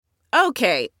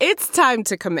Okay, it's time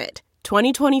to commit.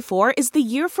 2024 is the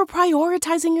year for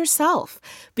prioritizing yourself.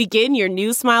 Begin your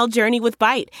new smile journey with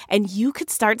Byte, and you could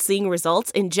start seeing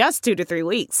results in just 2 to 3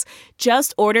 weeks.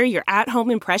 Just order your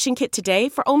at-home impression kit today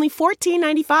for only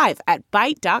 $14.95 at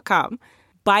Byte.com.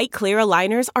 Byte Clear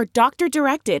aligners are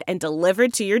doctor-directed and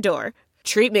delivered to your door.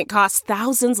 Treatment costs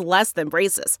thousands less than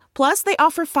braces. Plus, they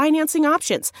offer financing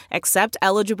options, accept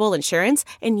eligible insurance,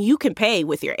 and you can pay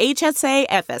with your HSA,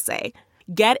 FSA.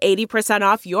 Get 80%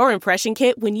 off your impression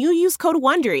kit when you use code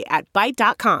WONDERY at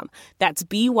Byte.com. That's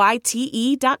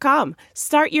BYTE.com.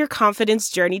 Start your confidence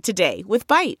journey today with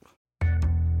Byte.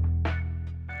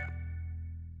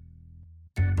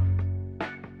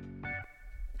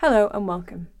 Hello and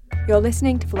welcome. You're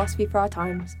listening to Philosophy for Our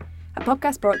Times, a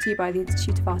podcast brought to you by the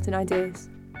Institute of Art and Ideas.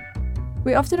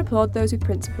 We often applaud those with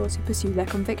principles who pursue their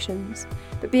convictions,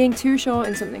 but being too sure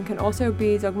in something can also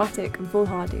be dogmatic and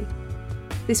foolhardy.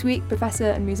 This week, professor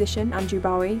and musician Andrew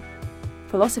Bowie,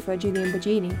 philosopher Julian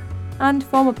Baggini, and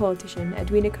former politician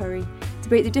Edwina Currie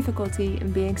debate the difficulty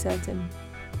in being certain.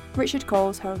 Richard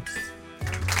Cole's hosts.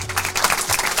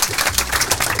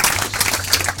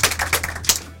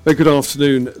 Very good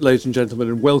afternoon, ladies and gentlemen,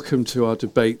 and welcome to our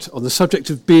debate on the subject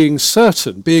of being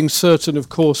certain. Being certain, of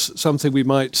course, something we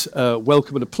might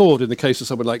welcome and applaud in the case of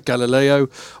someone like Galileo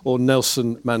or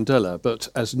Nelson Mandela. But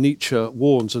as Nietzsche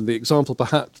warns, and the example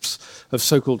perhaps of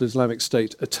so-called Islamic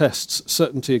State attests,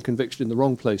 certainty and conviction in the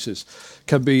wrong places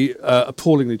can be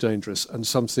appallingly dangerous and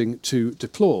something to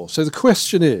deplore. So the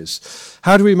question is,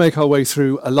 how do we make our way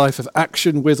through a life of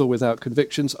action with or without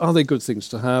convictions? Are they good things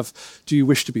to have? Do you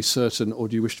wish to be certain, or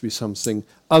do you wish to be something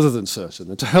other than certain?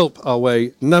 And to help our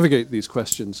way navigate these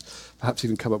questions, perhaps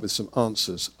even come up with some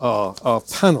answers, are our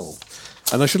panel.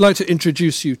 And I should like to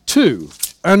introduce you to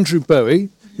Andrew Bowie,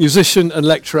 musician and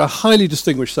lecturer, highly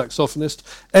distinguished saxophonist,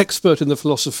 expert in the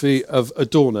philosophy of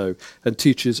Adorno, and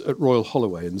teaches at Royal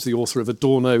Holloway, and is the author of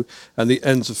Adorno and the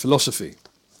Ends of Philosophy.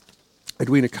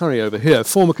 Edwina Currie over here,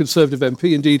 former Conservative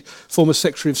MP, indeed former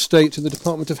Secretary of State in the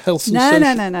Department of Health and Social...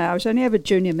 No. I was only ever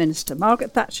junior minister.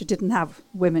 Margaret Thatcher didn't have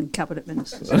women cabinet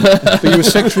ministers. But you were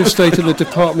Secretary of State in the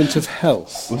Department of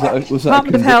Health. Was that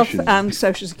Department of Health and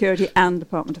Social Security and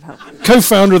Department of Health.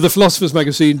 Co-founder of the Philosopher's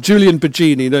Magazine, Julian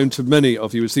Baggini, known to many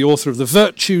of you as the author of The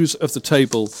Virtues of the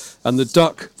Table and The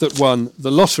Duck That Won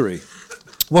the Lottery.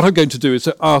 What I'm going to do is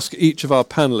to ask each of our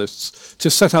panellists to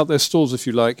set out their stalls, if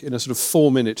you like, in a sort of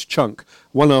 4-minute chunk,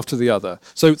 one after the other.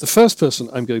 So the first person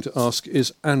I'm going to ask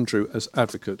is Andrew as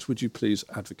advocate. Would you please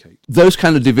advocate? Those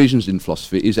kind of divisions in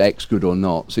philosophy, is X good or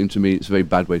not, seem to me it's a very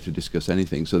bad way to discuss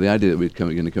anything. So the idea that we're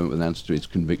going to come up with an answer to is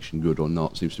conviction good or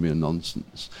not seems to me a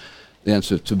nonsense. The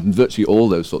answer to virtually all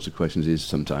those sorts of questions is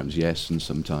sometimes yes and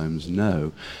sometimes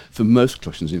no. For most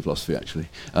questions in philosophy, actually.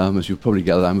 As you'll probably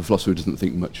gather, I'm a philosopher who doesn't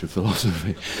think much of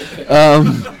philosophy.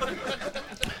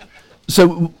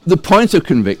 So the point of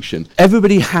conviction,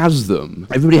 everybody has them.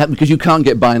 Because you can't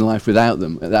get by in life without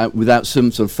them. Without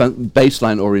some sort of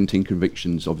baseline orienting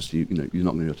convictions, obviously, you're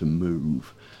not going to be able to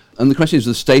move. And the question is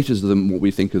the status of them, what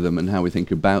we think of them, and how we think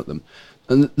about them.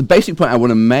 And the basic point I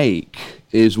want to make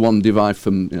is one derived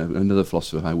from another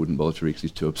philosopher I wouldn't bother to read because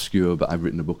he's too obscure, but I've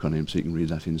written a book on him so you can read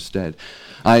that instead.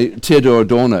 Theodor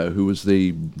Adorno, who was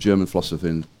the German philosopher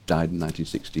and died in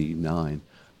 1969,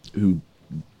 who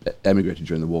emigrated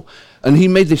during the war, and he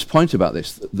made this point about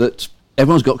this, that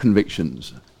everyone's got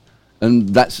convictions, and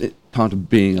that's part of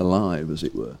being alive, as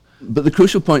it were. But the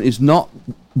crucial point is not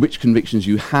which convictions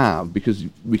you have, because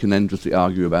we can endlessly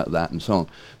argue about that and so on,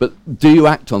 but do you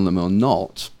act on them or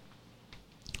not?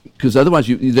 Because otherwise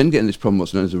you then get in this problem,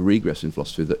 what's known as a regress in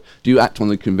philosophy, that do you act on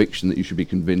the conviction that you should be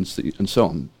convinced that and so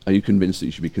on? Are you convinced that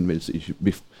you should be convinced that you should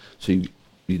be, so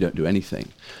you don't do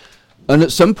anything? And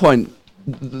at some point,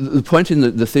 the point in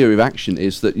the theory of action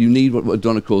is that you need what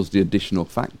Adorno calls the additional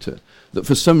factor, that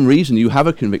for some reason you have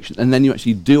a conviction and then you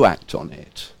actually do act on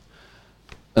it.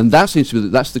 And that seems to be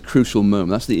that's the crucial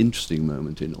moment. That's the interesting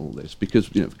moment in all this, because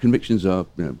convictions are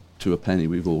to a penny.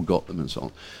 We've all got them and so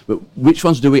on. But which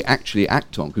ones do we actually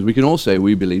act on? Because we can all say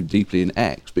we believe deeply in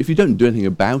X, but if you don't do anything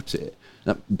about it,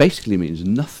 that basically means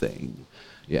nothing.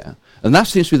 Yeah, and that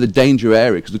seems to be the danger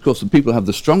area, because of course the people who have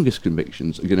the strongest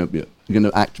convictions are going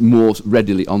to act more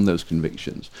readily on those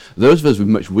convictions. Those of us with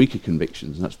much weaker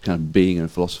convictions, and that's kind of being a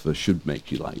philosopher should make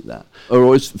you like that, are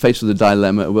always faced with the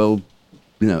dilemma. Well,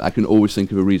 I can always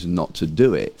think of a reason not to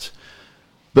do it.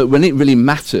 But when it really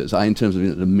matters, in terms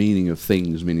of the meaning of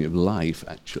things, meaning of life,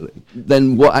 actually,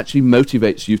 then what actually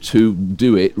motivates you to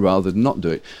do it rather than not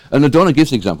do it? And Adorno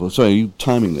gives an example. Sorry, are you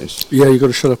timing this? Yeah, you've got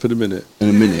to shut up in a minute. In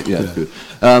a minute, yeah. Good.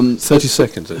 30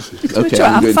 seconds, actually. Okay,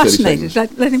 I'm fascinated.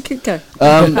 Let him keep going.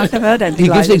 I've never heard anything He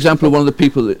like gives the this example of before. one of the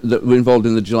people that were involved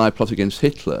in the July plot against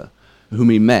Hitler, whom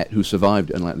he met, who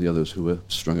survived, unlike the others who were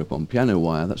strung up on piano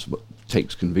wire. That's what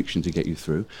takes conviction to get you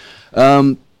through.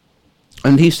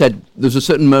 And he said there's a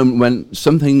certain moment when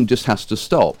something just has to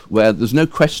stop, where there's no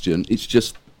question, it's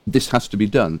just this has to be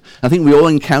done. I think we all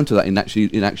encounter that in action.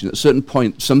 At a certain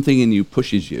point, something in you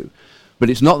pushes you.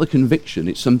 But it's not the conviction,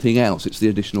 it's something else, it's the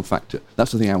additional factor.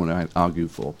 That's the thing I want to argue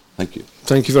for. Thank you.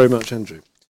 Thank you very much, Andrew.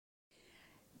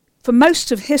 For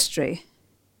most of history,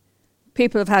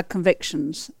 people have had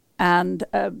convictions and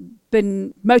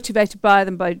been motivated by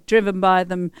them, driven by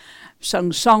them,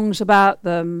 sung songs about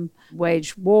them,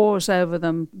 waged wars over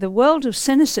them. The world of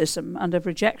cynicism and of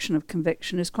rejection of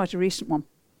conviction is quite a recent one.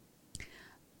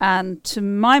 And to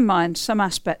my mind, some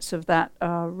aspects of that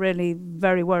are really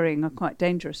very worrying, are quite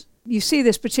dangerous. You see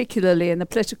this particularly in the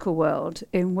political world,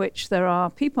 in which there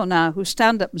are people now who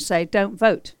stand up and say, don't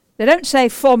vote. They don't say,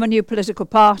 form a new political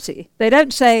party. They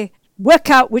don't say,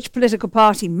 work out which political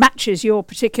party matches your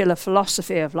particular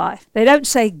philosophy of life. They don't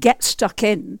say, get stuck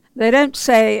in. They don't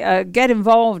say, get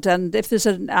involved, and if there's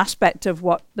an aspect of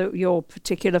what your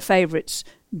particular favourites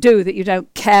do that you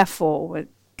don't care for,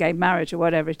 gay marriage or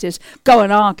whatever it is, go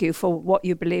and argue for what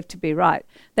you believe to be right.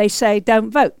 They say,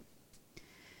 don't vote.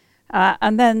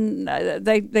 And then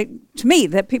to me,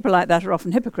 people like that are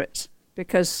often hypocrites,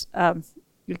 because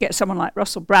you get someone like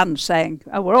Russell Brand saying,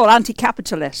 oh, we're all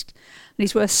anti-capitalist, and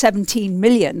he's worth 17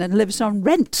 million and lives on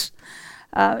rent.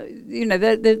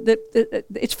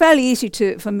 It's fairly easy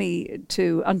for me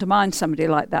to undermine somebody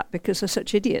like that, because they're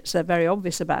such idiots. They're very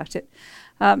obvious about it.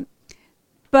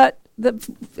 But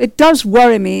it does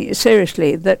worry me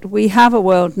seriously that we have a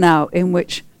world now in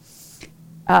which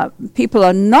people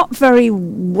are not very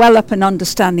well up in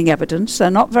understanding evidence. They're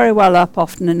not very well up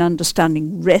often in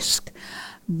understanding risk.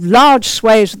 Large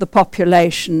swathes of the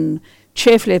population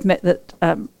cheerfully admit that,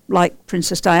 like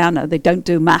Princess Diana, they don't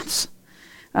do maths.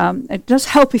 It does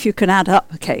help if you can add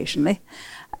up occasionally.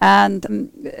 And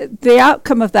the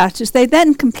outcome of that is they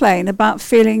then complain about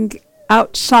feeling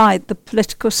outside the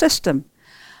political system.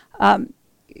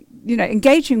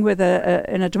 Engaging with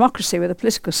in a democracy with a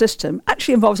political system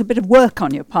actually involves a bit of work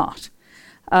on your part.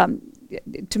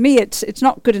 To me, it's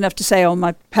not good enough to say, "Oh,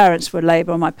 my parents were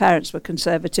Labour, or my parents were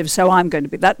Conservative, so I'm going to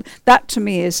be that." That to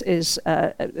me is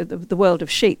the world of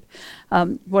sheep.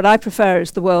 What I prefer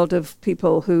is the world of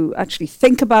people who actually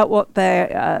think about what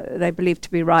they believe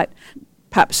to be right.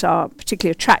 Perhaps are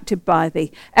particularly attracted by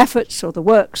the efforts or the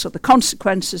works or the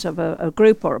consequences of a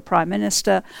group or a prime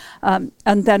minister, and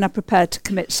then are prepared to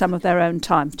commit some of their own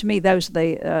time. To me, those are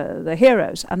the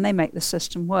heroes, and they make the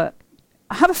system work.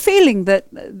 I have a feeling that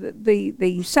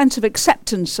the sense of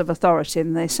acceptance of authority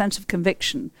and the sense of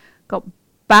conviction got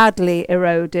badly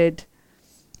eroded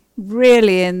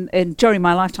really during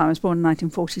my lifetime. I was born in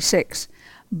 1946,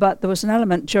 but there was an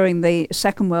element during the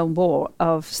Second World War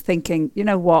of thinking, you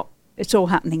know what, it's all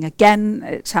happening again.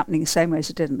 It's happening the same way as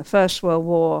it did in the First World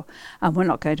War, and we're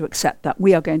not going to accept that.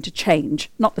 We are going to change,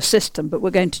 not the system, but we're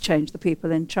going to change the people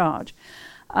in charge.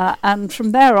 And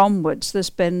from there onwards, there's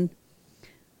been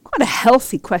quite a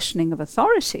healthy questioning of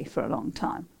authority for a long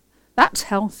time. That's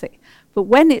healthy. But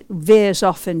when it veers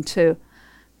off into,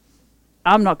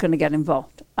 I'm not going to get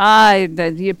involved.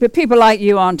 People like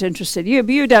you aren't interested.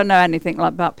 You don't know anything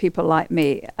about people like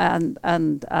me, and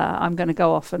I'm going to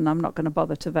go off and I'm not going to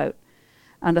bother to vote.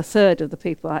 And a third of the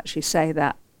people actually say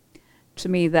that. To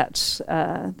me, that's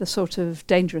the sort of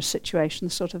dangerous situation,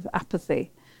 the sort of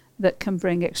apathy that can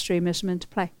bring extremism into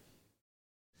play.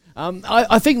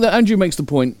 I think that Andrew makes the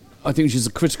point, I think which is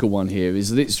a critical one here,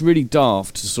 is that it's really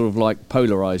daft to sort of like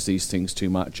polarise these things too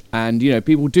much. And,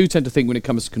 people do tend to think when it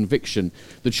comes to conviction,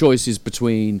 the choice is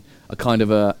between a kind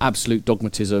of a absolute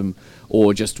dogmatism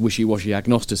or just wishy-washy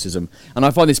agnosticism. And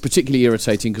I find this particularly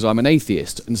irritating because I'm an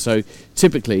atheist. And so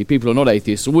typically people who are not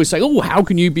atheists always say, oh, how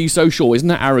can you be so sure? Isn't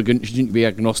that arrogant? Shouldn't you be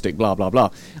agnostic? Blah, blah, blah.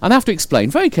 And I have to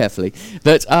explain very carefully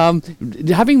that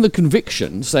having the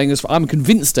conviction, saying I'm a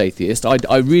convinced atheist,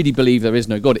 I really believe there is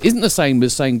no God, isn't the same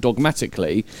as saying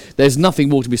dogmatically, there's nothing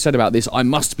more to be said about this, I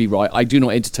must be right, I do not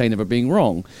entertain ever being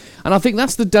wrong. And I think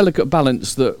that's the delicate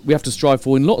balance that we have to strive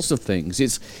for in lots of things.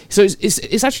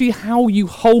 It's actually how you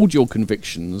hold your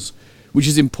convictions which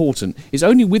is important. It's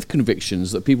only with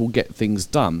convictions that people get things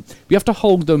done. You have to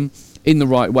hold them in the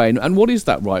right way. And what is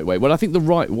that right way? Well, I think the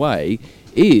right way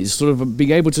is sort of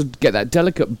being able to get that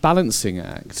delicate balancing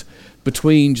act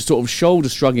between just sort of shoulder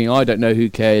shrugging, I don't know, who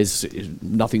cares,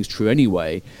 nothing's true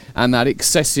anyway, and that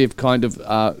excessive kind of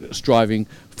striving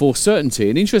for certainty.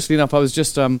 And interestingly enough, I was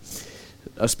just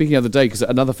speaking the other day, because at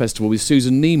another festival with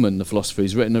Susan Neiman, the philosopher,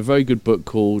 who's written a very good book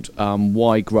called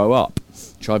Why Grow Up,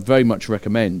 which I very much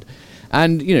recommend.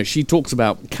 And, she talks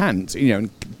about Kant, and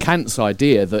Kant's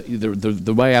idea that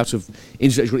the way out of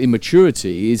intellectual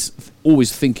immaturity is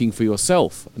always thinking for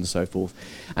yourself and so forth.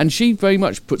 And she very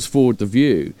much puts forward the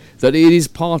view that it is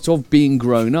part of being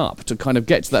grown up to kind of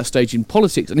get to that stage in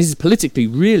politics, and this is politically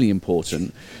really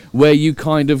important, where you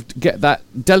kind of get that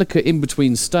delicate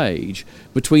in-between stage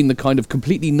between the kind of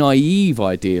completely naive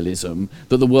idealism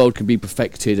that the world can be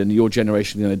perfected and your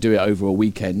generation is going to do it over a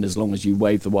weekend as long as you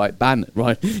wave the white banner,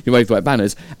 right? You wave the white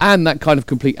banners, and that kind of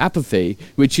complete apathy,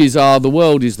 which is, the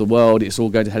world is the world, it's all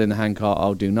going to hell in a handcart,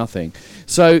 I'll do nothing.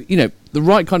 So, the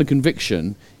right kind of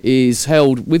conviction is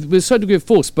held with a certain degree of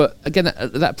force, but again,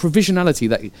 that provisionality,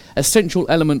 that essential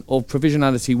element of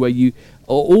provisionality where you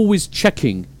are always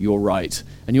checking you're right,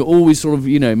 and you're always sort of,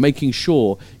 making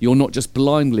sure you're not just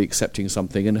blindly accepting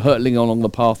something and hurtling along the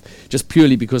path just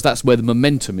purely because that's where the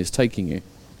momentum is taking you.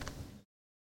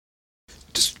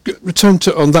 Just return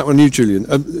to on that one, you, Julian.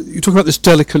 You talk about this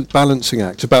delicate balancing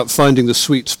act, about finding the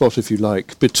sweet spot, if you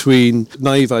like, between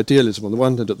naive idealism on the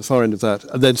one hand, at the far end of that,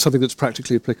 and then something that's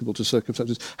practically applicable to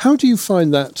circumstances. How do you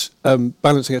find that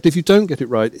balancing act? If you don't get it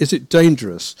right, is it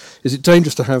dangerous? Is it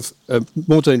dangerous to have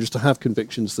more dangerous to have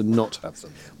convictions than not have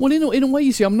them? Well, in a way,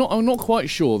 you see, I'm not quite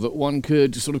sure that one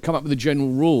could sort of come up with a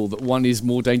general rule that one is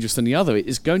more dangerous than the other. It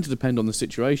is going to depend on the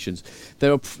situations.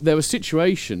 There are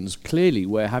situations clearly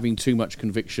where having too much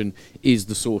conviction is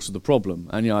the source of the problem,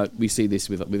 and we see this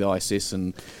with ISIS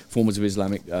and forms of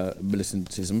Islamic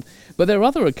militantism. But there are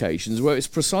other occasions where it's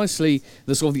precisely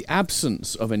the sort of the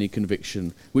absence of any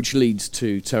conviction which leads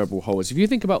to terrible horrors. If you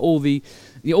think about all the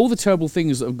terrible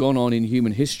things that have gone on in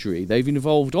human history, they've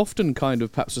involved often kind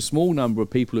of perhaps a small number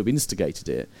of people who've instigated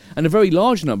it and a very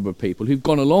large number of people who've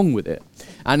gone along with it.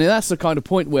 And that's the kind of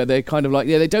point where they're kind of like,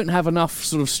 they don't have enough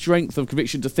sort of strength of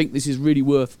conviction to think this is really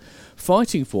worth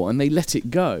fighting for, and they let it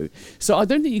go. So I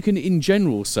don't think you can in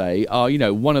general say,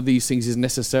 one of these things is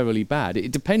necessarily bad.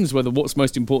 It depends whether what's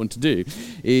most important to do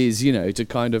is, to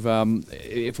kind of,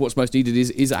 if what's most needed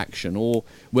is action, or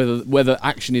whether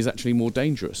action is actually more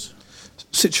dangerous.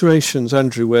 Situations,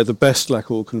 Andrew, where the best lack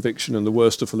all conviction and the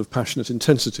worst are full of passionate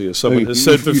intensity, as someone has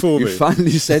said before me. You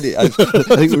finally said it. I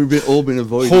think we've all been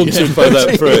avoiding haunted by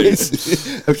that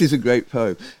phrase. Which is a great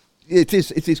poem. It's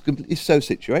so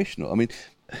situational. I mean,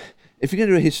 if you're going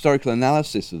to do a historical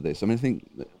analysis of this, I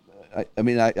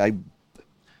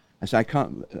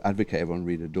can't advocate everyone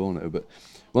read Adorno, but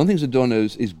one of the things Adorno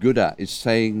is good at is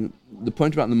saying the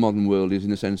point about the modern world is,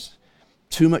 in a sense,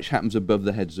 too much happens above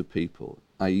the heads of people.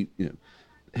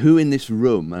 Who in this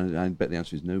room, and I bet the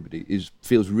answer is nobody,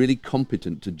 feels really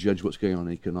competent to judge what's going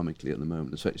on economically at the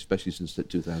moment, especially since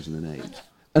 2008.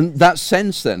 And that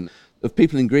sense then of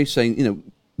people in Greece saying,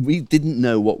 we didn't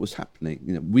know what was happening.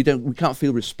 We can't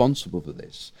feel responsible for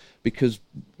this because,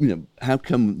 how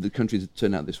come the countries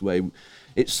turn out this way?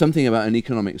 It's something about an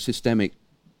economic systemic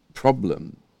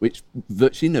problem which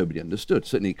virtually nobody understood.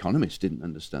 Certainly economists didn't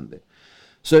understand it.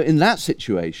 So in that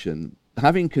situation,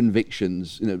 having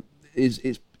convictions,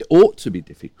 it ought to be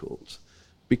difficult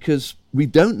because we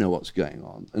don't know what's going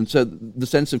on. And so the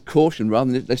sense of caution,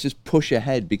 rather than let's just push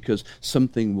ahead because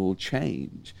something will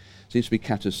change, seems to be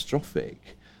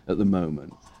catastrophic at the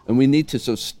moment. And we need to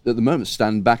sort of, at the moment,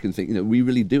 stand back and think, we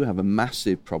really do have a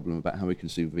massive problem about how we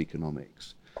conceive of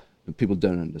economics. And people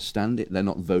don't understand it. They're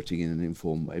not voting in an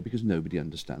informed way because nobody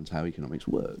understands how economics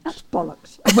works. That's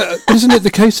bollocks. Well, isn't it the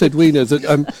case, Edwina, that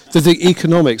the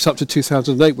economics up to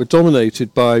 2008 were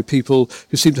dominated by people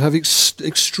who seemed to have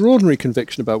extraordinary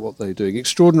conviction about what they're doing,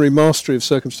 extraordinary mastery of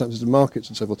circumstances and markets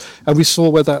and so forth. And we saw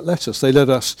where that led us. They led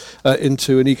us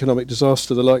into an economic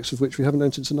disaster, the likes of which we haven't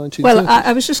known since the 1930s. Well,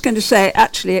 I was just going to say,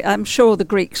 actually, I'm sure the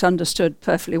Greeks understood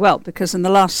perfectly well, because in the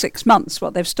last 6 months,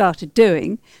 what they've started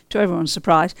doing, to everyone's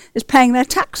surprise, is paying their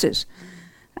taxes.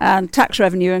 And tax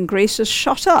revenue in Greece has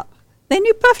shot up. They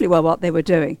knew perfectly well what they were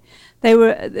doing. They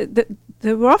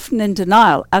were often in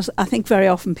denial, as I think very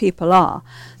often people are,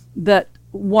 that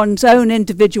one's own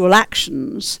individual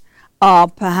actions are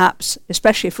perhaps,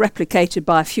 especially if replicated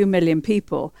by a few million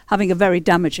people, having a very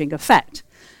damaging effect.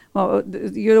 Well,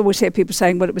 you always hear people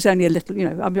saying, well, it was only a little,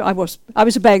 I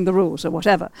was obeying the rules or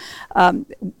whatever.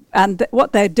 And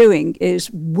what they're doing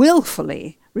is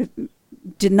willfully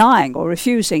denying or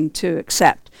refusing to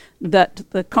accept that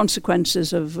the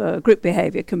consequences of group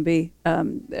behaviour can be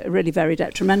really very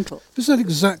detrimental. Isn't that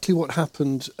exactly what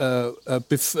happened in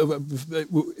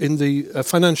the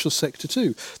financial sector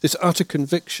too? This utter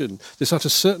conviction, this utter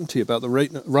certainty about the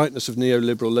rightness of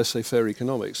neoliberal laissez-faire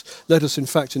economics led us in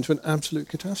fact into an absolute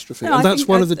catastrophe. No, and that's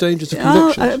one of the dangers of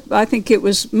convictions. I think it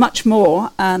was much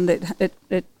more, and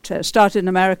it started in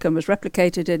America and was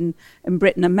replicated in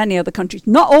Britain and many other countries.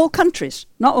 Not all countries.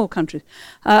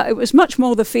 It was much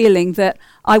more the feeling that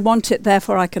I want it,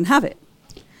 therefore I can have it.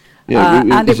 Yeah,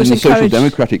 and it was in the social encouraged.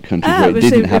 democratic countries where it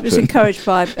didn't happen. It was encouraged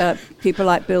by people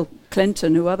like Bill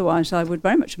Clinton, who otherwise I would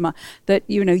very much admire, that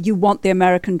you want the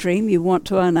American dream, you want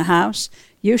to own a house,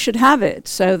 you should have it.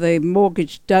 So the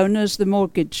mortgage donors, the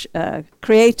mortgage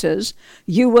creators,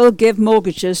 you will give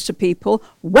mortgages to people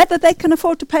whether they can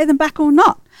afford to pay them back or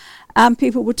not. And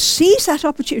people would seize that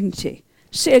opportunity.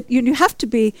 So you have to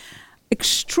be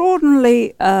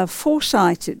extraordinarily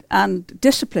foresighted and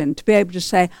disciplined to be able to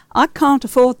say, I can't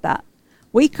afford that.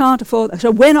 We can't afford that.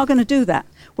 So we're not going to do that.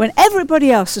 When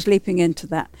everybody else is leaping into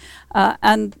that.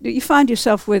 And you find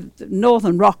yourself with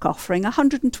Northern Rock offering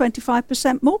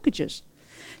 125% mortgages.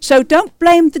 So don't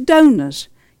blame the donors.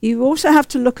 You also have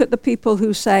to look at the people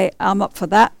who say, I'm up for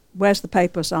that. Where's the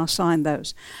papers? I'll sign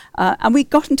those. And we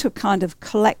got into a kind of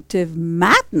collective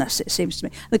madness, it seems to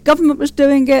me. The government was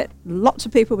doing it, lots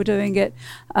of people were doing it,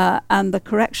 and the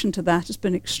correction to that has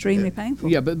been extremely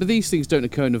painful. Yeah, but these things don't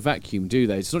occur in a vacuum, do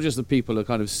they? It's not just that people are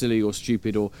kind of silly or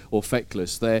stupid or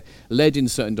feckless. They're led in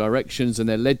certain directions, and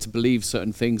they're led to believe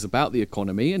certain things about the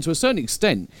economy. And to a certain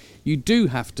extent, you do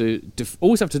have to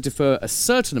always have to defer a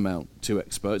certain amount to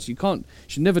experts. You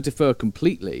should never defer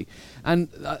completely. And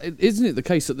isn't it the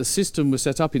case that the system was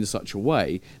set up in such a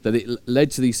way that it led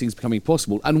to these things becoming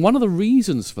possible? And one of the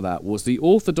reasons for that was the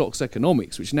orthodox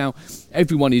economics, which now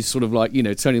everyone is sort of like,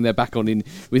 turning their back on.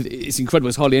 It's incredible.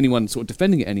 There's hardly anyone sort of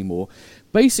defending it anymore.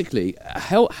 Basically,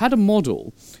 had a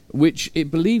model which it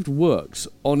believed works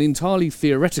on entirely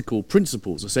theoretical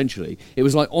principles, essentially. It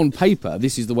was like, on paper,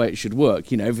 this is the way it should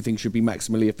work. Everything should be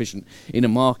maximally efficient in a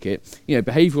market.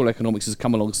 Behavioural economics has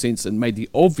come along since and made the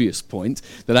obvious point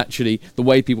that actually the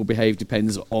way people behave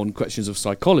depends on questions of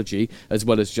psychology as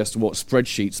well as just what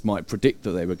spreadsheets might predict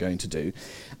that they were going to do.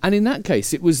 And in that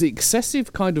case, it was the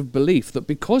excessive kind of belief that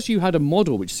because you had a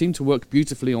model which seemed to work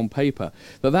beautifully on paper,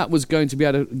 that was going to be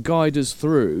able to guide us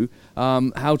through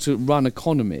how to run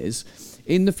economies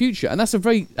in the future. And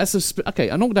okay,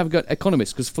 I'm not going to have a go at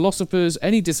economists, because philosophers,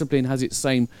 any discipline has its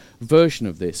same version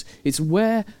of this. It's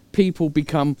where people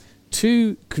become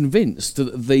too convinced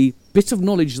that the bit of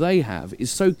knowledge they have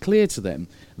is so clear to them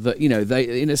that,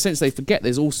 they, in a sense, they forget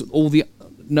there's also all the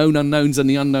known unknowns and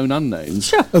the unknown unknowns.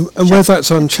 Sure. And where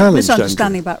that's unchallenged,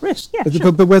 misunderstanding about risk. Yeah,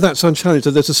 but where that's unchallenged,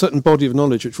 there's a certain body of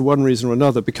knowledge which, for one reason or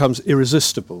another, becomes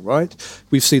irresistible, right?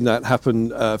 We've seen that happen,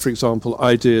 for example,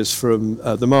 ideas from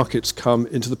the markets come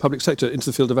into the public sector, into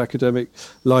the field of academic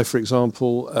life, for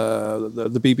example,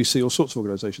 the BBC, all sorts of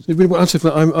organisations.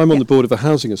 I'm on the board of a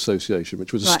housing association,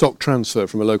 which was a stock transfer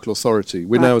from a local authority.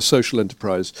 We're now a social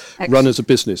enterprise run as a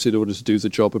business in order to do the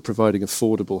job of providing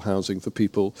affordable housing for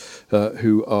people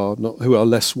who are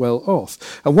less well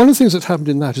off. And one of the things that's happened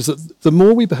in that is that the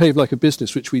more we behave like a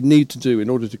business, which we need to do in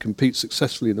order to compete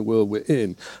successfully in the world we're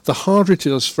in, the harder it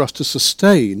is for us to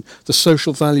sustain the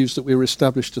social values that we were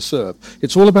established to serve.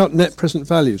 It's all about net present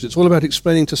values. It's all about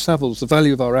explaining to Savills the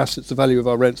value of our assets, the value of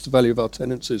our rents, the value of our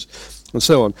tenancies, and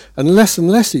so on. And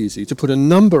less easy to put a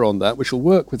number on that, which will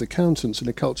work with accountants in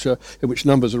a culture in which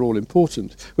numbers are all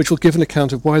important, which will give an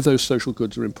account of why those social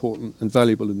goods are important and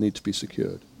valuable and need to be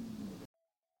secured.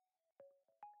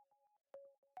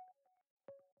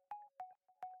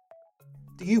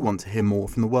 Do you want to hear more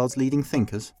from the world's leading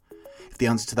thinkers? If the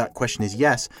answer to that question is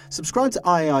yes, subscribe to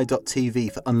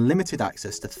iai.tv for unlimited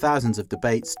access to thousands of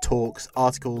debates, talks,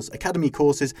 articles, academy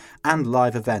courses and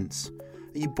live events.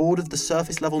 Are you bored of the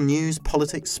surface level news,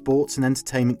 politics, sports and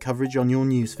entertainment coverage on your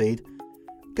newsfeed?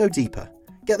 Go deeper,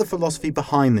 get the philosophy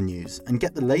behind the news and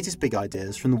get the latest big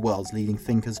ideas from the world's leading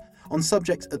thinkers on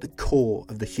subjects at the core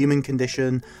of the human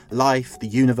condition, life, the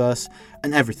universe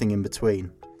and everything in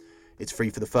between. It's free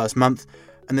for the first month,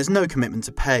 and there's no commitment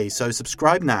to pay, so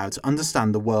subscribe now to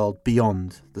understand the world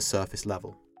beyond the surface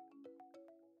level.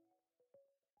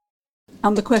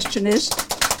 And the question is?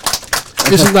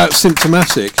 Isn't that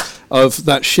symptomatic of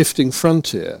that shifting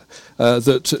frontier,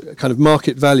 that kind of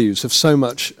market values have so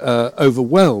much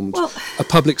overwhelmed a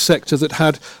public sector that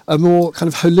had a more kind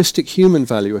of holistic human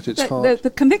value at its heart? The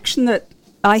conviction that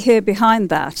I hear behind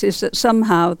that is that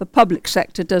somehow the public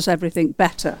sector does everything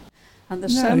better. And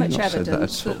there's so much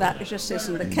evidence that just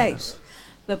isn't the case.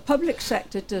 The public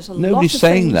sector does a lot of Nobody's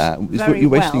saying things that. It's very you're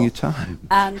wasting well, your time.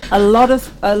 and a lot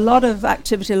of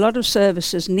activity, a lot of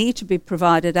services need to be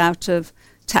provided out of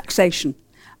taxation.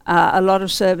 A lot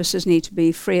of services need to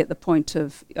be free at the point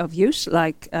of use,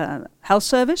 like health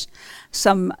service.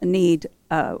 Some need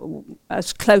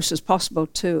as close as possible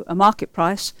to a market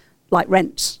price, like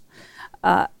rents.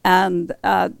 There's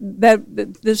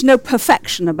no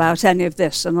perfection about any of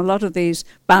this, and a lot of these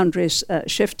boundaries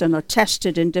shift and are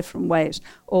tested in different ways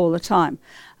all the time.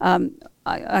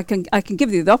 I can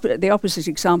give you the opposite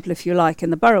example, if you like.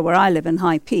 In the borough where I live, in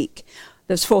High Peak,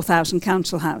 there's 4,000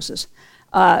 council houses.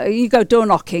 You go door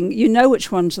knocking, you know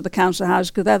which ones are the council houses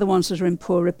because they're the ones that are in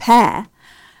poor repair,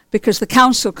 because the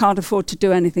council can't afford to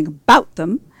do anything about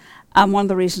them. And one of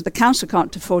the reasons the council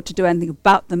can't afford to do anything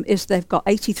about them is they've got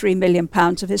 £83 million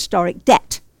of historic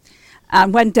debt.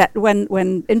 And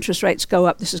when interest rates go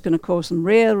up, this is going to cause them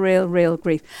real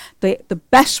grief. The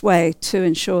best way to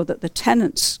ensure that the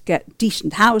tenants get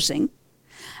decent housing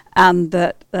and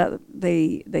that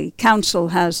the council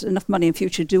has enough money in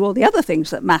future to do all the other things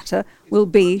that matter will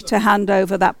be to hand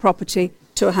over that property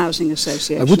to a housing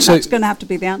association. That's going to have to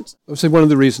be the answer. I would say one of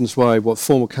the reasons why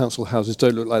former council houses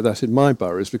don't look like that in my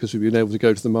borough is because we've been able to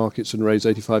go to the markets and raise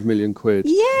 85 million quid.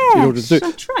 Yes, in order to do.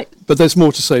 That's right. But there's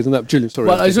more to say than that. Julian, sorry.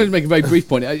 Well, I just wanted to make a very brief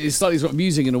point. It's slightly sort of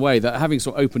amusing in a way that having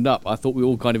sort of opened up, I thought we were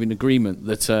all kind of in agreement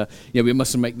that we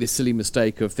mustn't make this silly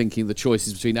mistake of thinking the choice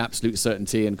is between absolute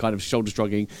certainty and kind of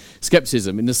shoulder-shrugging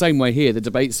scepticism. In the same way here, the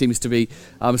debate seems to be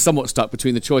somewhat stuck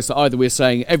between the choice that either we're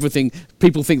saying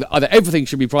people think that either everything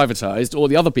should be privatised,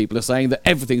 or the other people are saying that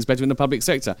everything's better in the public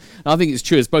sector. And I think it's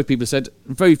true, as both people have said,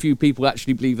 very few people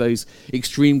actually believe those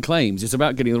extreme claims. It's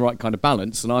about getting the right kind of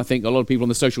balance, and I think a lot of people on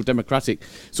the social democratic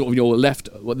sort of your left,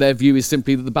 what their view is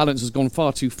simply that the balance has gone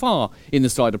far too far in the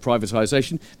side of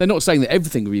privatisation. They're not saying that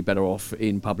everything would be better off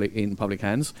in public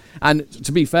hands. And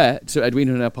to be fair to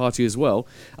Edwina and our party as well,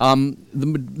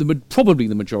 probably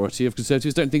the majority of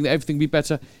Conservatives don't think that everything would be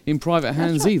better in private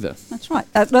hands either. That's right.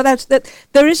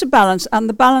 There is a balance, and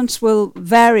the balance will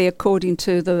vary according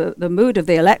to the mood of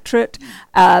the electorate,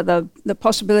 the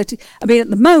possibility. I mean, at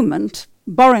the moment,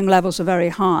 borrowing levels are very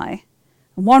high.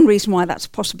 And one reason why that's a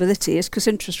possibility is because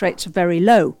interest rates are very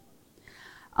low.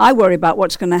 I worry about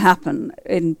what's going to happen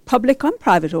in public and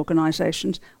private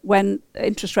organisations when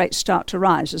interest rates start to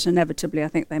rise, as inevitably I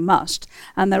think they must,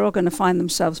 and they're all going to find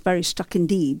themselves very stuck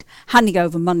indeed, handing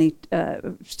over money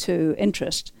to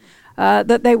interest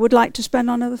that they would like to spend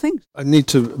on other things. I need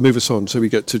to move us on so we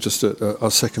get to just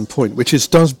our second point, which is,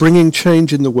 does bringing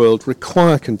change in the world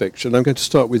require conviction? I'm going to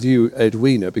start with you,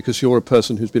 Edwina, because you're a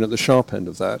person who's been at the sharp end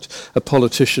of that, a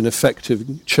politician,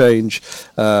 effective change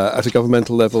at a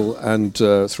governmental level and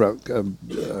throughout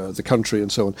the country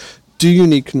and so on. Do you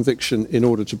need conviction in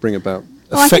order to bring about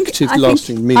effective,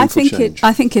 lasting, meaningful change?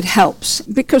 I think it helps,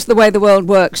 because the way the world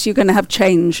works, you're going to have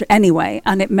change anyway,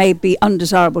 and it may be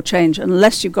undesirable change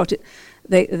unless you've got it,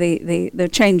 the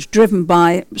change driven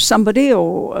by somebody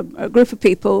or a group of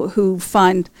people who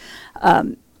find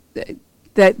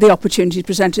the opportunity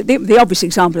presented. The obvious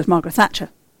example is Margaret Thatcher.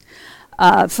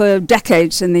 For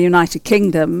decades in the United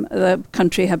Kingdom, the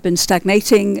country had been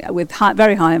stagnating with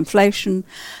very high inflation.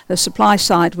 The supply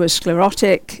side was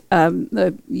sclerotic.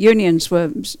 The unions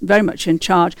were very much in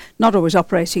charge, not always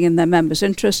operating in their members'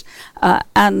 interests.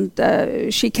 And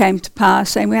she came to power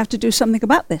saying, we have to do something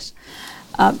about this.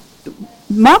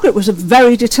 Margaret was a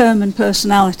very determined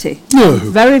personality,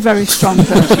 very, very strong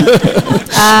person.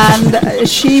 And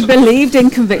she believed in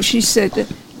conviction. She said,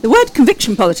 the word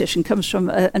conviction politician comes from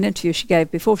an interview she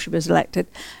gave before she was elected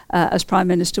as Prime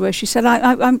Minister, where she said,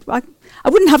 I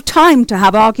wouldn't have time to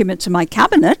have arguments in my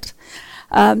cabinet.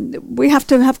 We have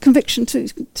to have conviction to.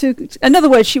 In other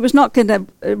words, she was not going to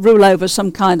rule over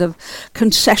some kind of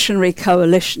concessionary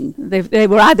coalition. They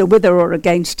were either with her or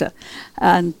against her,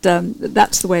 and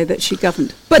that's the way that she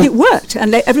governed. But it worked,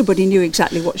 and everybody knew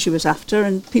exactly what she was after,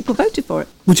 and people voted for it.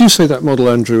 Would you say that model,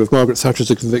 Andrew, of Margaret Thatcher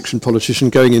as a conviction politician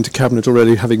going into cabinet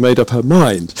already having made up her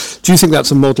mind, do you think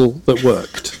that's a model that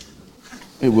worked?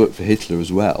 It worked for Hitler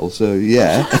as well, so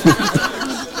yeah.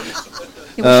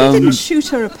 She didn't shoot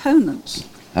her opponents.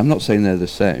 I'm not saying they're the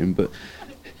same, but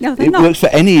no, it works for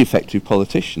any effective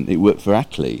politician. It worked for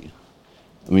Attlee.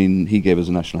 I mean, he gave us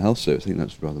a National Health Service. I think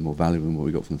that's rather more valuable than what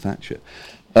we got from Thatcher.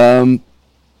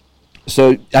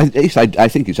 So I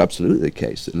think it's absolutely the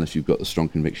case that unless you've got a strong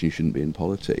conviction, you shouldn't be in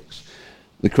politics.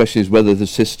 The question is whether the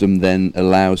system then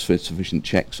allows for sufficient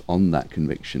checks on that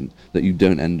conviction that you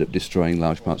don't end up destroying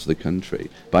large parts of the country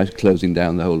by closing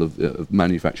down the whole of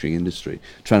manufacturing industry,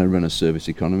 trying to run a service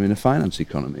economy and a finance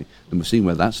economy. And we're seeing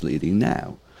where that's leading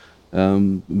now.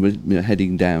 We're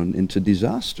heading down into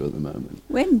disaster at the moment.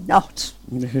 We're not.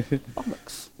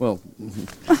 Bollocks. Well,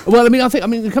 I mean,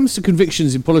 when it comes to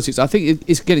convictions in politics, I think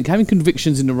it's getting having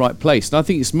convictions in the right place, and I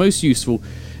think it's most useful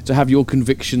to have your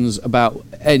convictions about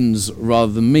ends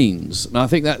rather than means. And I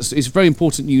think it's very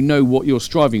important you know what you're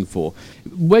striving for.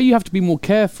 Where you have to be more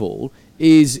careful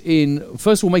is in,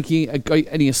 first of all, making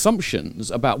any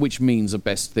assumptions about which means are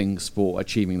best things for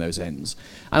achieving those ends.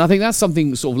 And I think that's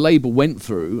something sort of Labour went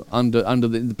through under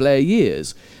the Blair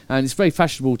years. And it's very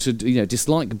fashionable to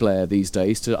dislike Blair these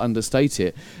days, to understate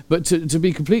it. But to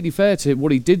be completely fair to him,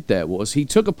 what he did there was he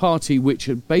took a party which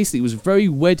basically was very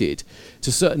wedded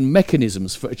to certain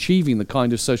mechanisms for achieving the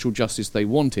kind of social justice they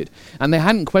wanted. And they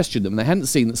hadn't questioned them. They hadn't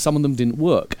seen that some of them didn't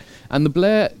work. And the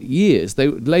Blair years,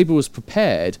 Labour was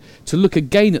prepared to look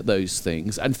again at those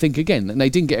things and think again. And they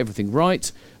didn't get everything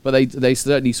right, but they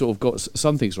certainly sort of got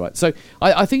some things right. So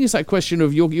I think it's that question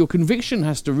of your conviction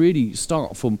has to really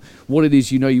start from what it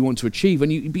is you want to achieve,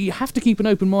 and you have to keep an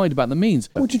open mind about the means.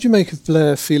 What did you make of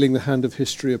Blair feeling the hand of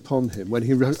history upon him when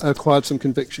he acquired some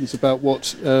convictions about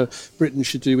what Britain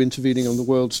should do intervening on the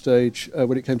world stage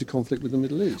when it came to conflict with the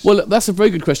Middle East? Well, that's a very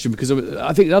good question, because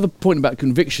I think another point about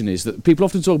conviction is that people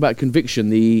often talk about conviction,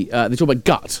 they talk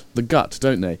about the gut,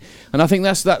 don't they? And I think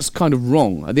that's kind of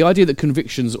wrong. The idea that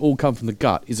convictions all come from the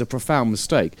gut is a profound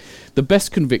mistake. The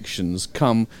best convictions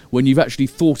come when you've actually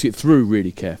thought it through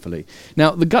really carefully.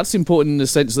 Now, the gut's important in the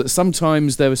sense that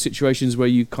sometimes there are situations where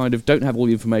you kind of don't have all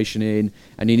the information in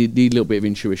and you need a little bit of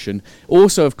intuition.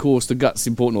 Also, of course, the gut's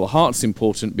important, or the heart's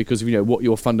important, because of what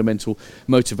your fundamental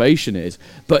motivation is.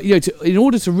 But in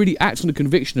order to really act on a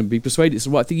conviction and be persuaded it's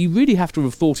the right thing, you really have to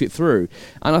have thought it through.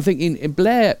 And I think in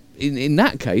Blair, in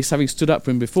that case, having stood up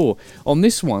for him before, on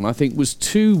this one, I think was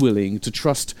too willing to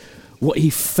trust what he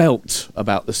felt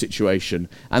about the situation,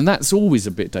 and that's always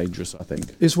a bit dangerous, I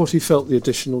think. Is what he felt the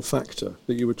additional factor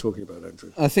that you were talking about,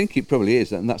 Andrew? I think it probably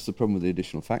is, and that's the problem with the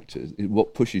additional factor.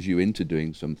 What pushes you into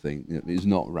doing something is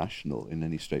not rational in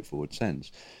any straightforward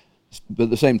sense. But at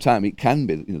the same time, it can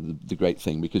be the great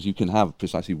thing, because you can have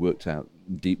precisely worked out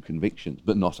deep convictions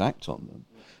but not act on them.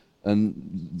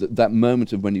 And that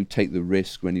moment of when you take the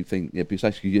risk, when you think,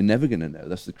 precisely, you're never going to know.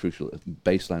 That's the crucial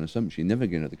baseline assumption. You're never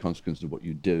going to know the consequences of what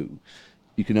you do.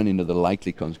 You can only know the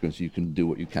likely consequences. You can do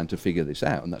what you can to figure this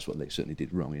out, and that's what they certainly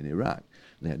did wrong in Iraq.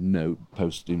 They had no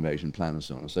post-invasion plan and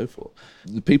so on and so forth.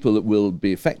 The people that will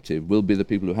be effective will be the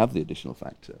people who have the additional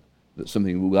factor, that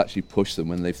something will actually push them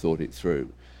when they've thought it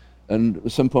through. And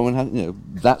at some point,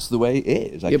 that's the way it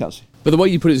is. I can't see. But the way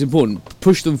you put it is important.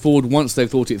 Push them forward once they've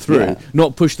thought it through,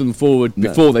 not push them forward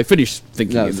before they finish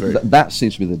thinking it through. That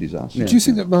seems to be the disaster. Yeah. Do you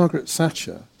think that Margaret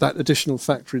Thatcher, that additional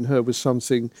factor in her, was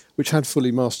something which had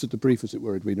fully mastered the brief, as it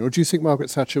were, Edwina? Or do you think Margaret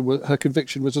Thatcher, her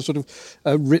conviction was a sort of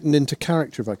written into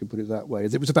character, if I can put it that way?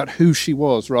 It was about who she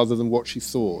was rather than what she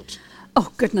thought?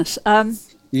 Oh, goodness.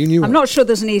 You knew I'm not sure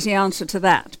there's an easy answer to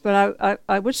that, but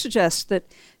I would suggest that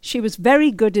she was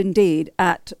very good indeed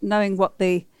at knowing what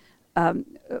the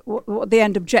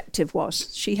end objective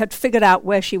was. She had figured out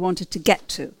where she wanted to get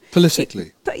to.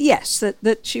 Politically? But yes,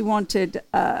 that she wanted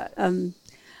a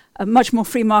much more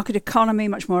free market economy,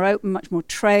 much more open, much more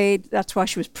trade. That's why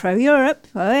she was pro-Europe.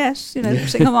 Oh yes,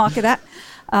 single market act.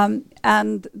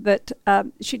 And that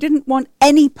she didn't want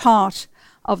any part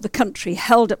of the country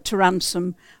held up to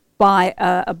ransom by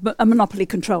a monopoly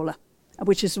controller,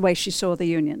 which is the way she saw the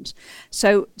unions.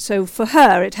 So for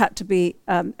her, it had to be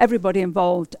everybody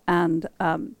involved, and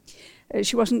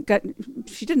she abolished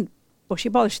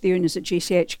the unions at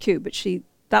GCHQ, but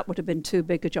that would have been too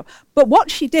big a job. But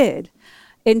what she did,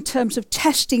 in terms of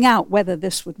testing out whether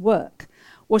this would work,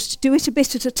 was to do it a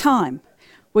bit at a time,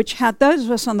 which had those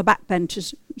of us on the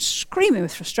backbenches screaming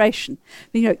with frustration.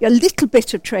 A little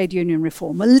bit of trade union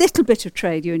reform, and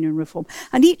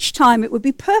each time it would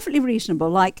be perfectly reasonable,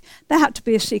 like there had to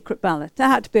be a secret ballot, there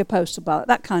had to be a postal ballot,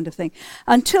 that kind of thing,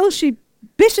 until she,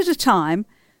 bit at a time,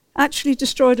 actually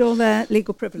destroyed all their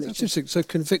legal privileges. That's interesting. So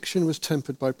conviction was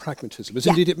tempered by pragmatism, as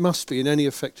indeed it must be in any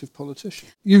effective politician.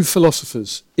 You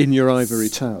philosophers in your ivory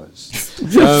towers.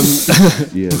 No.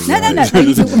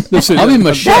 I'm in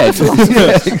my shed.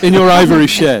 In your ivory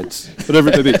sheds, whatever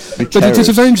it may be. But it is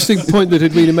a very interesting point that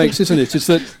Edwina makes, isn't it? It's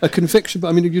that a conviction,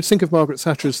 you'd think of Margaret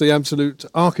Thatcher as the absolute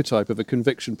archetype of a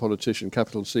conviction politician,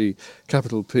 capital C,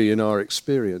 capital P in our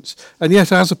experience. And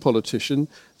yet, as a politician,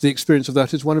 the experience of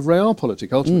that is one of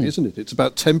realpolitik, ultimately, isn't it? It's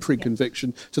about tempering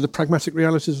conviction to the pragmatic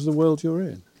realities of the world you're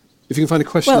in. If you can find a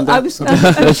question on that.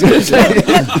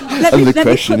 Let me put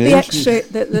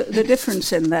the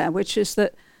difference in there, which is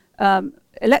that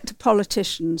elected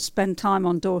politicians spend time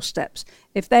on doorsteps.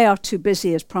 If they are too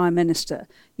busy as Prime Minister,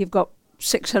 you've got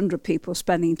 600 people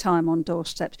spending time on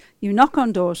doorsteps. You knock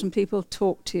on doors and people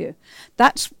talk to you.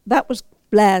 That was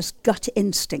Blair's gut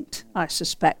instinct, I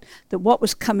suspect, that what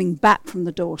was coming back from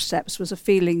the doorsteps was a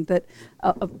feeling that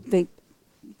the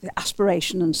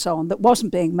aspiration and so on that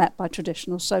wasn't being met by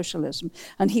traditional socialism,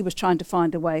 and he was trying to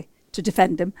find a way to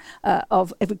defend him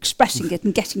of expressing it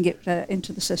and getting it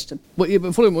into the system. Well, yeah,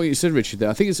 but following what you said, Richard, there,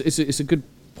 I think it's a good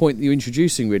point that you're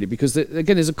introducing, really, because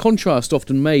again, there's a contrast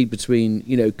often made between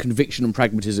conviction and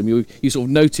pragmatism. You sort of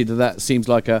noted that seems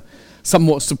like a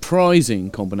somewhat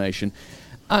surprising combination.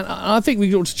 And I think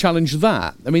we ought to challenge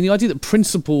that. I mean, the idea that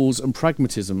principles and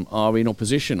pragmatism are in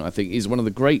opposition, I think, is one of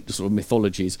the great sort of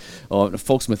mythologies, or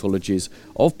false mythologies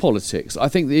of politics. I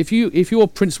think that if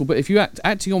you're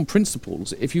acting on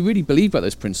principles, if you really believe about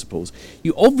those principles,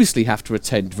 you obviously have to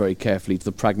attend very carefully to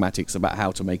the pragmatics about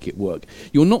how to make it work.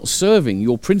 You're not serving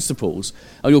your principles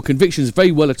or your convictions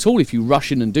very well at all if you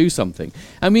rush in and do something.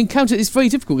 And we encounter it's very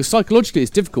difficult, because psychologically it's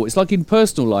difficult. It's like in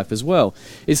personal life as well.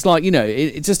 It's like,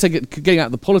 it's just getting out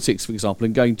of the politics, for example,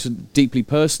 and going to deeply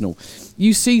personal.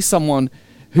 You see someone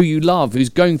who you love who's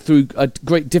going through a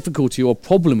great difficulty or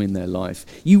problem in their life.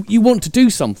 You want to do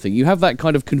something. You have that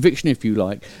kind of conviction, if you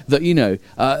like, that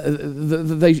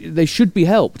they should be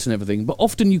helped and everything. But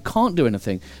often you can't do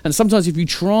anything. And sometimes if you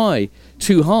try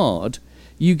too hard,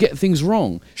 you get things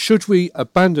wrong. Should we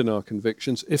abandon our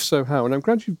convictions? If so, how? And I'm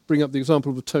glad you bring up the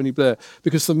example of Tony Blair,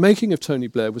 because the making of Tony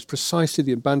Blair was precisely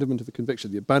the abandonment of a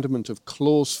conviction, the abandonment of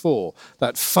Clause 4,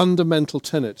 that fundamental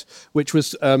tenet, which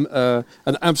was an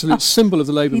absolute symbol of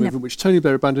the Labour movement, which Tony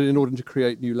Blair abandoned in order to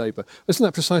create New Labour. Isn't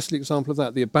that precisely an example of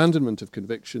that, the abandonment of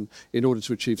conviction in order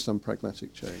to achieve some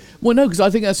pragmatic change? Well, no, because I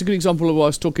think that's a good example of what I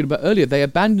was talking about earlier. They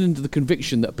abandoned the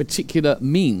conviction that a particular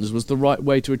means was the right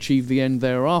way to achieve the end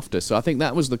thereafter. So I think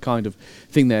that was the kind of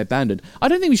thing they abandoned. I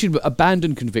don't think we should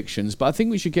abandon convictions, but I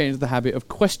think we should get into the habit of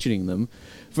questioning them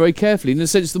very carefully. In a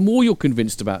sense, the more you're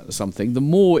convinced about something, the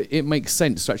more it makes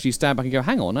sense to actually stand back and go,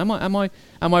 hang on,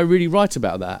 am I really right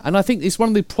about that? And I think it's one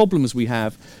of the problems we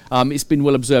have. It's been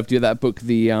well observed, that book,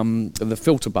 the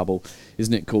filter bubble,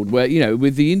 isn't it called, where,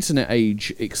 with the internet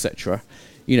age, etc.,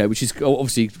 which is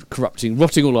obviously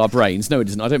rotting all our brains. No, it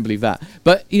isn't. I don't believe that.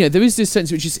 But, there is this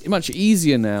sense which is much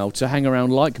easier now to hang around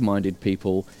like-minded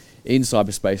people in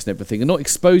cyberspace and everything and not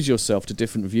expose yourself to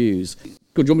different views.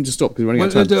 Good, do you want me to stop because we're running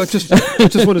out of time? I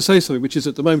just want to say something, which is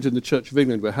at the moment in the Church of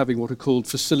England we're having what are called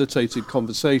facilitated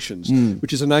conversations,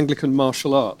 which is an Anglican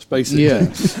martial art, basically,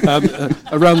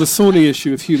 around the thorny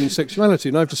issue of human sexuality.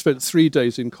 And I've just spent 3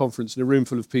 days in conference in a room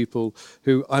full of people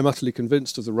who I'm utterly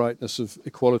convinced of the rightness of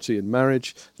equality in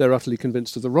marriage. They're utterly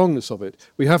convinced of the wrongness of it.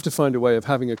 We have to find a way of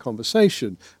having a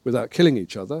conversation without killing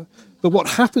each other. But what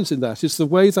happens in that is the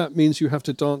way that means you have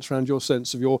to dance around your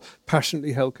sense of your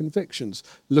passionately held convictions,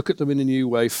 look at them in a new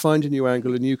way, find a new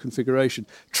angle, a new configuration.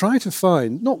 Try to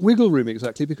find, not wiggle room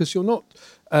exactly, because you're not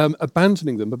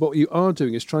abandoning them, but what you are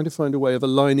doing is trying to find a way of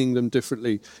aligning them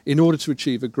differently in order to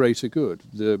achieve a greater good,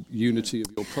 the unity of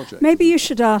your project. Maybe you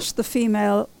should ask the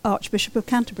female Archbishop of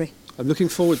Canterbury. I'm looking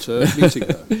forward to meeting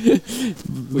her.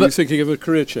 Were you thinking of a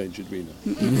career change, Edwina?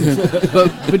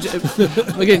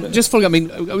 but again, just following,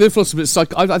 with philosophers,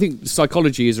 I think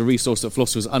psychology is a resource that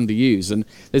philosophers underuse, and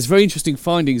there's very interesting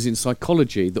findings in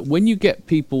psychology that when you get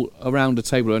people around a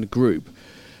table or in a group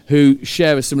who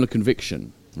share a similar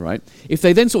conviction, right? If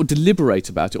they then sort of deliberate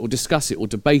about it or discuss it or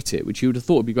debate it, which you would have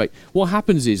thought would be great, what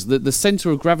happens is that the centre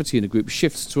of gravity in a group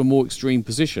shifts to a more extreme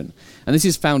position. And this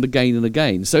is found again and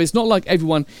again. So it's not like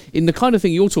everyone, in the kind of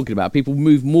thing you're talking about, people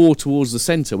move more towards the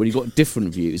centre when you've got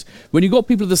different views. When you've got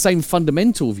people of the same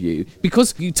fundamental view,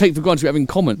 because you take for granted you have in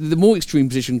common, the more extreme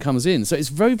position comes in. So it's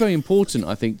very, very important,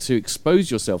 I think, to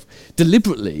expose yourself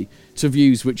deliberately to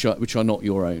views which are not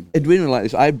your own. Edwina, like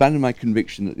this, I abandoned my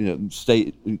conviction that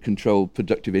state-controlled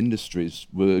productive industries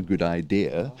were a good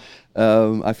idea.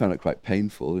 I found it quite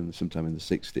painful sometime in the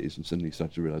 60s, and suddenly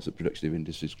started to realise that productive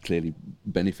industries clearly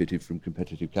benefited from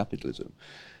competitive capitalism.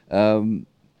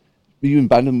 You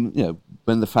abandon,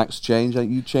 when the facts change,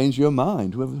 you change your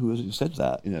mind. Who said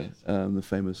that, the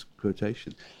famous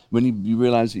quotation. When you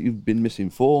realise that you've been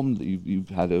misinformed, that you've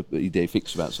had a idea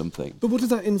fixed about something. But what did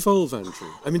that involve, Andrew?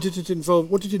 I mean,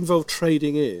 what did it involve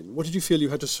trading in? What did you feel you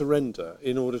had to surrender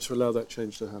in order to allow that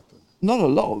change to happen? Not a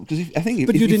lot, because I think...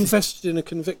 But you'd invested in a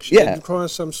conviction. Yeah. It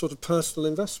requires some sort of personal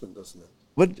investment, doesn't it?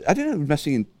 Well, I don't know,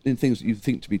 investing in things that you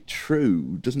think to be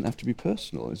true doesn't have to be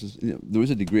personal. It's just, there is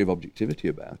a degree of objectivity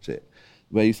about it,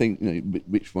 where you think,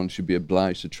 which one should be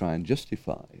obliged to try and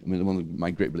justify. I mean, one of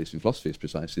my great beliefs in philosophy is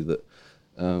precisely that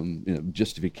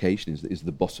Justification is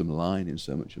the bottom line in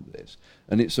so much of this,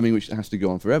 and it's something which has to go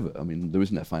on forever. I mean, there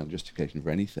isn't a final justification for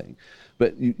anything,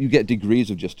 but you get degrees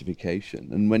of justification,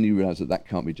 and when you realise that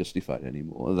can't be justified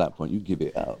anymore, at that point you give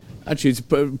it up. Actually,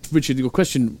 Richard, your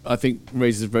question I think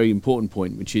raises a very important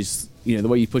point, which is the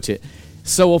way you put it.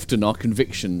 So often our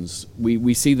convictions,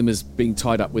 we see them as being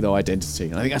tied up with our identity.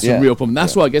 And I think that's a real problem.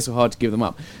 That's why I guess it's hard to give them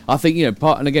up. I think,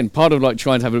 part of like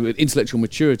trying to have a bit of intellectual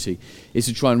maturity is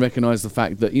to try and recognise the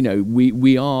fact that,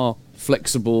 we are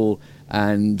flexible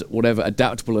and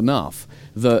adaptable enough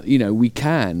that, we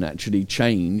can actually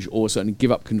change or certainly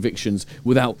give up convictions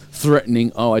without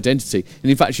threatening our identity.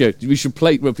 And in fact, we should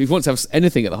if we want to have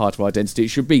anything at the heart of our identity, it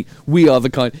should be I'm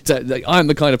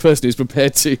the kind of person who's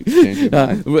prepared to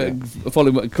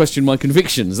question my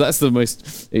convictions. That's the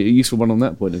most useful one on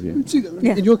that point of view.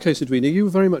 In your case, Edwina, you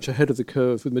were very much ahead of the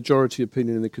curve with majority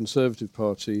opinion in the Conservative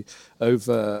Party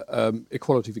over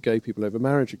equality for gay people over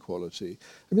marriage equality.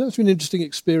 I mean, that's been an interesting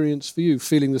experience for you,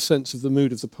 feeling the sense of the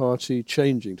mood of the party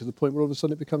changing to the point where all of a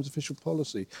sudden it becomes official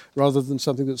policy rather than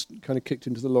something that's kind of kicked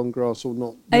into the long grass or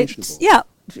not mentionable.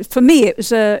 For me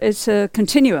it's a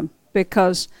continuum,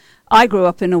 because I grew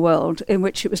up in a world in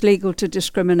which it was legal to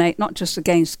discriminate not just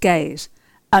against gays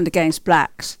and against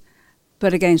blacks,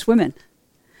 but against women.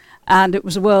 And it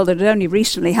was a world that had only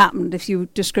recently happened if you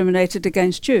discriminated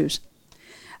against Jews.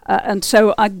 And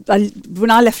so when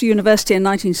I left university in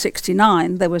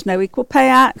 1969, there was no Equal Pay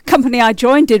Act. The company I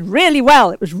joined did really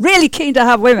well. It was really keen to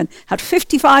have women. Had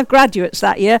 55 graduates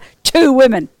that year, 2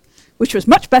 women, which was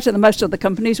much better than most other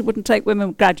companies who wouldn't take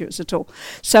women graduates at all.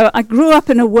 So I grew up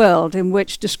in a world in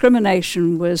which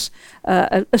discrimination was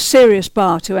a serious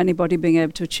bar to anybody being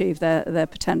able to achieve their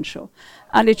potential.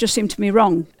 And it just seemed to me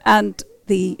wrong. And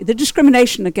the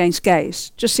discrimination against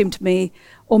gays just seemed to me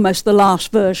almost the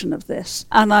last version of this.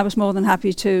 And I was more than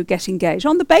happy to get engaged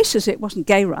on the basis it wasn't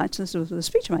gay rights, this was the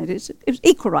speech I made, it was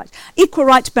equal rights. Equal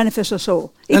rights benefit us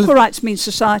all. Equal rights means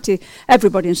society,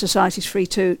 everybody in society is free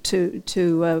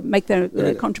to make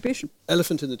their contribution.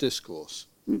 Elephant in the discourse.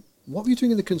 What were you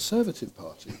doing in the Conservative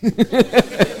Party?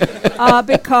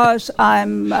 Because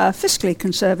I'm fiscally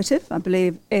conservative. I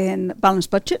believe in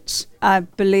balanced budgets. I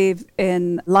believe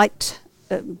in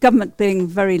government being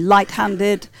very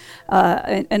light-handed.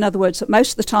 In other words, that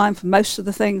most of the time, for most of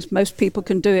the things, most people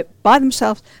can do it by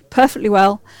themselves perfectly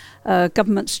well.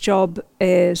 Government's job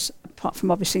is, apart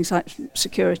from obviously things like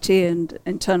security and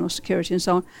internal security and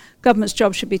so on, government's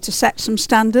job should be to set some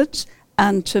standards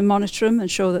and to monitor them,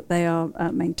 ensure that they are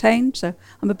maintained. So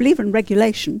I'm a believer in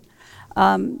regulation,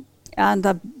 and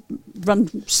I've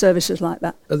run services like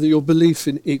that. And your belief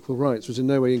in equal rights was in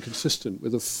no way inconsistent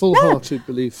with a full-hearted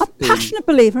belief in... I'm a passionate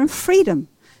believer in freedom.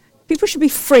 People should be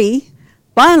free,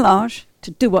 by and large,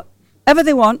 to do whatever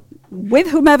they want,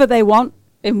 with whomever they want,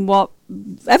 in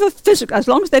whatever physical, as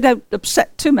long as they don't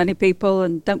upset too many people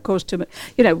and don't cause too much...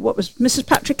 what was Mrs.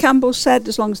 Patrick Campbell said,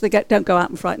 as long as they don't go out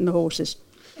and frighten the horses.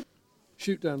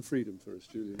 Shoot down freedom for us,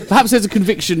 Julian. Perhaps there's a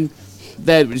conviction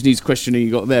there which needs questioning you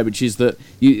got there, which is that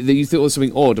you thought there was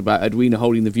something odd about Edwina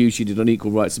holding the view she did on equal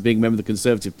rights and being a member of the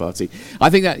Conservative Party. I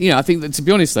think that to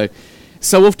be honest though,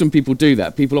 so often people do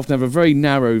that. People often have a very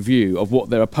narrow view of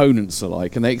what their opponents are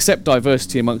like, and they accept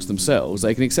diversity amongst themselves.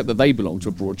 They can accept that they belong to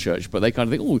a broad church, but they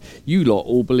kind of think, oh, you lot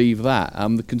all believe that.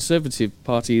 The Conservative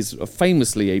Party is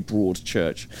famously a broad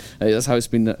church. That's how it's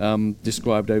been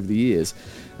described over the years.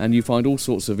 And you find all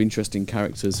sorts of interesting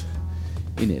characters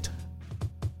in it.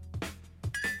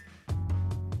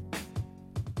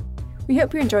 We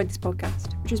hope you enjoyed this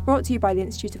podcast, which was brought to you by the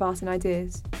Institute of Art and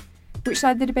Ideas. Which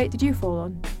side of the debate did you fall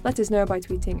on? Let us know by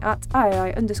tweeting at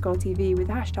 @II_TV with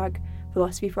the hashtag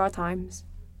Philosophy for Our Times.